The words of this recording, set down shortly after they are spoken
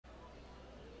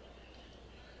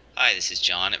Hi, this is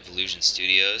John at Volusion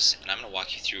Studios, and I'm going to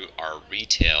walk you through our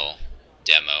retail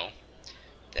demo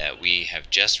that we have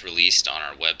just released on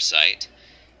our website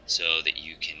so that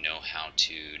you can know how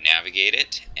to navigate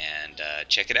it and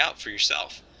check it out for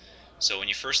yourself. So when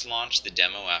you first launch the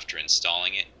demo after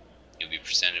installing it, you'll be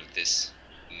presented with this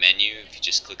menu. If you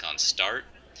just click on Start,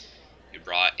 you're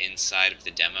brought inside of the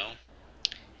demo.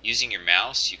 Using your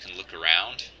mouse, you can look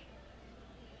around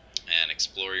and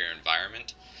explore your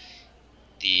environment.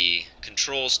 The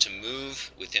controls to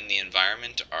move within the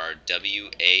environment are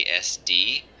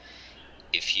WASD.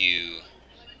 If you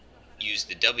use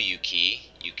the W key,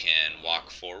 you can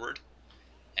walk forward,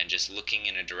 and just looking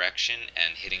in a direction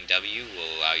and hitting W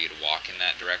will allow you to walk in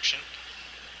that direction.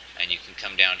 And you can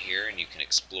come down here and you can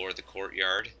explore the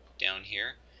courtyard down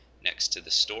here next to the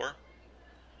store.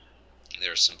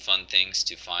 There are some fun things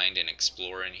to find and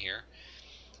explore in here.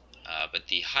 But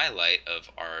the highlight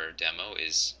of our demo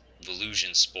is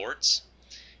Volusion Sports.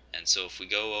 And so if we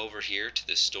go over here to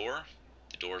the store,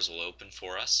 the doors will open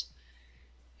for us.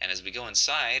 And as we go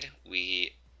inside,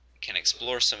 we can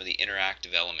explore some of the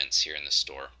interactive elements here in the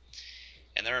store.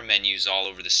 And there are menus all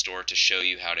over the store to show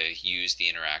you how to use the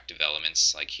interactive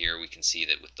elements. Like here we can see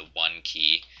that with the one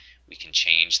key we can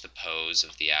change the pose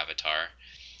of the avatar.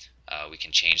 We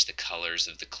can change the colors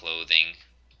of the clothing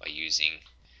by using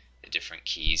the different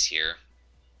keys here.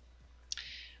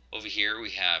 Over here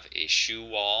we have a shoe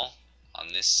wall.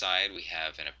 On this side we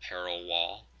have an apparel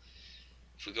wall.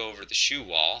 If we go over the shoe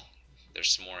wall,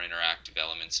 there's some more interactive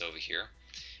elements over here.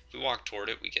 If we walk toward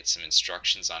it, we get some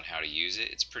instructions on how to use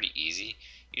it. It's pretty easy.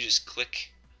 You just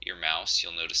click your mouse,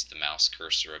 you'll notice the mouse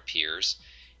cursor appears,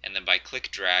 and then by click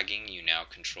dragging you now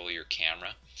control your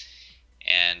camera,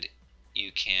 and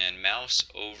you can mouse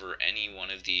over any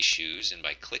one of these shoes, and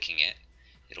by clicking it,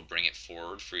 it'll bring it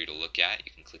forward for you to look at.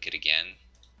 You can click it again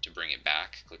to bring it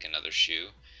back, click another shoe,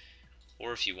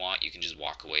 or if you want you can just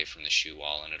walk away from the shoe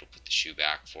wall and it'll put the shoe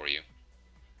back for you.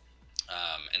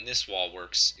 And this wall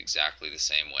works exactly the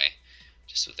same way.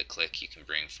 Just with a click you can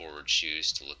bring forward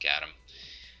shoes to look at them.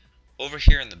 Over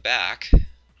here in the back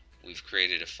we've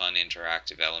created a fun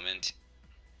interactive element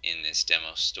in this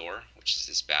demo store, which is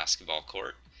this basketball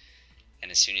court.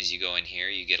 And as soon as you go in here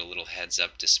you get a little heads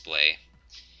up display,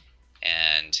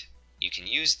 and you can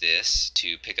use this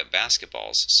to pick up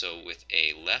basketballs. So with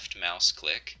a left mouse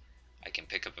click I can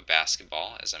pick up a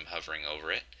basketball as I'm hovering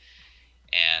over it,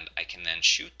 and I can then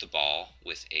shoot the ball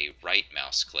with a right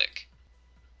mouse click.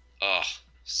 Oh,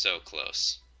 so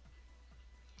close.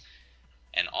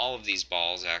 And all of these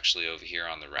balls actually over here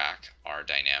on the rack are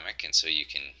dynamic, and so you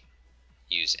can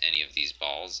use any of these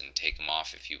balls and take them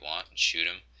off if you want and shoot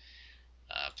them,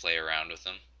 play around with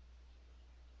them,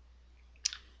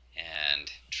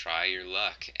 and try your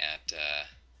luck at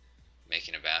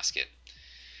making a basket.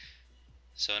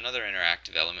 So another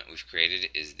interactive element we've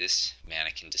created is this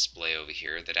mannequin display over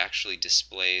here that actually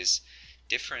displays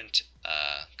different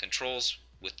controls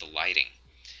with the lighting.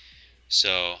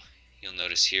 So you'll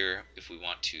notice here, if we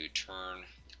want to turn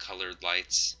the colored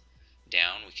lights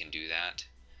down, we can do that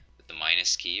with the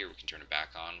minus key, or we can turn it back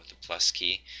on with the plus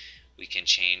key. We can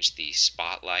change the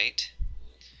spotlight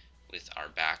with our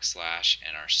backslash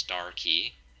and our star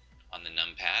key on the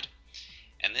numpad.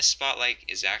 And this spotlight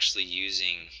is actually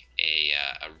using a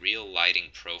real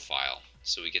lighting profile,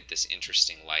 so we get this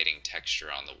interesting lighting texture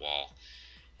on the wall.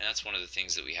 And that's one of the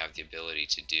things that we have the ability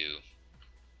to do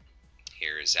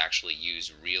here, is actually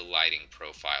use real lighting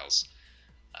profiles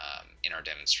in our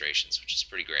demonstrations, which is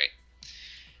pretty great.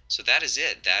 So that is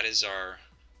it. That is our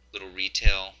little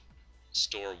retail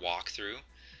store walkthrough.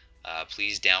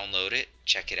 Please download it,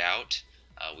 check it out.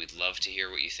 We'd love to hear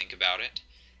what you think about it,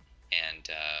 and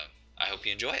I hope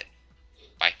you enjoy it.